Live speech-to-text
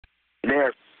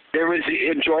everyone's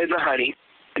enjoying the honey.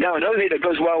 Now, another thing that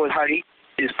goes well with honey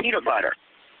is peanut butter.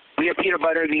 We have peanut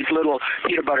butter in these little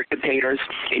peanut butter containers,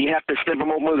 and you have to snip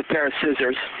them open with a pair of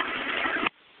scissors.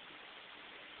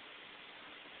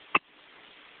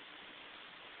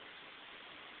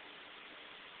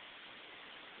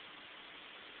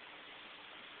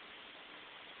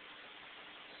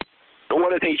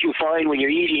 One of the things you'll find when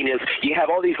you're eating is you have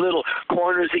all these little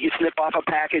corners that you snip off of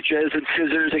packages, and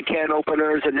scissors and can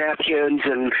openers and napkins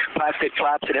and plastic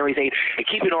flaps and everything. And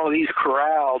keeping all of these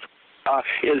corralled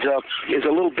is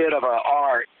a little bit of an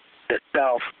art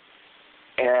itself.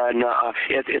 And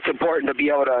it's important to be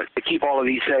able to keep all of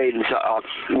these things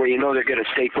where you know they're going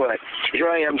to stay put. Here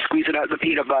I am squeezing out the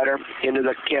peanut butter into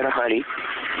the can of honey.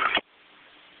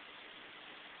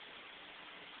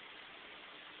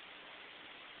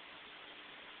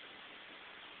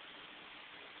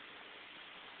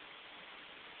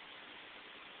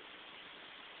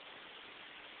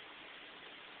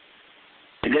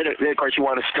 And then, of course, you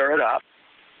want to stir it up.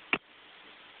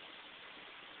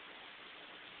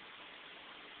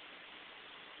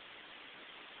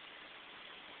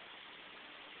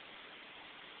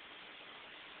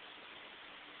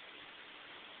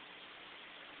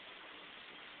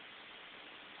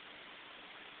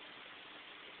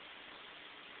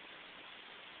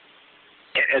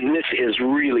 And this is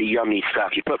really yummy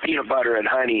stuff. You put peanut butter and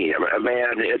honey,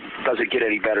 man, it doesn't get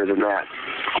any better than that.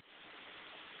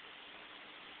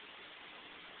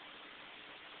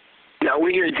 Now,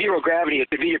 when you're in zero gravity, a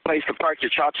convenient place to park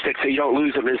your chopsticks so you don't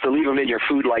lose them is to leave them in your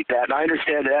food like that. And I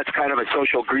understand that's kind of a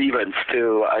social grievance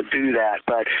to do that,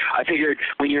 but I figured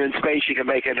when you're in space, you can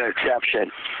make an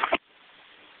exception.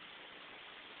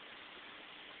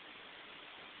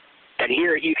 And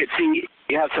here you can see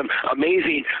you have some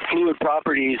amazing fluid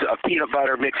properties of peanut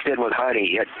butter mixed in with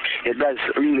honey. It does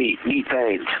really neat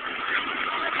things.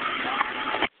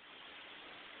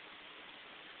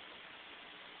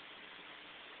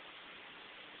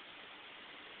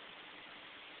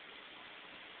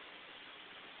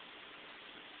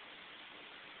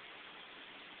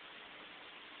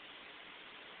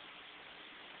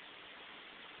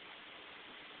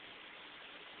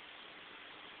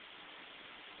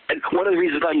 And one of the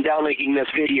reasons I'm downlinking this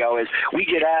video is we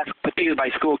get asked, particularly by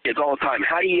school kids all the time,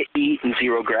 how do you eat in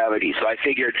zero gravity? So I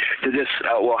figured that this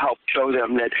will help show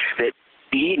them that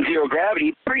you eat in zero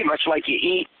gravity pretty much like you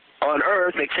eat on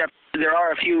Earth, except there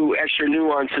are a few extra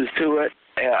nuances to it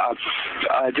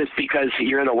just because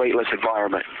you're in a weightless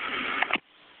environment.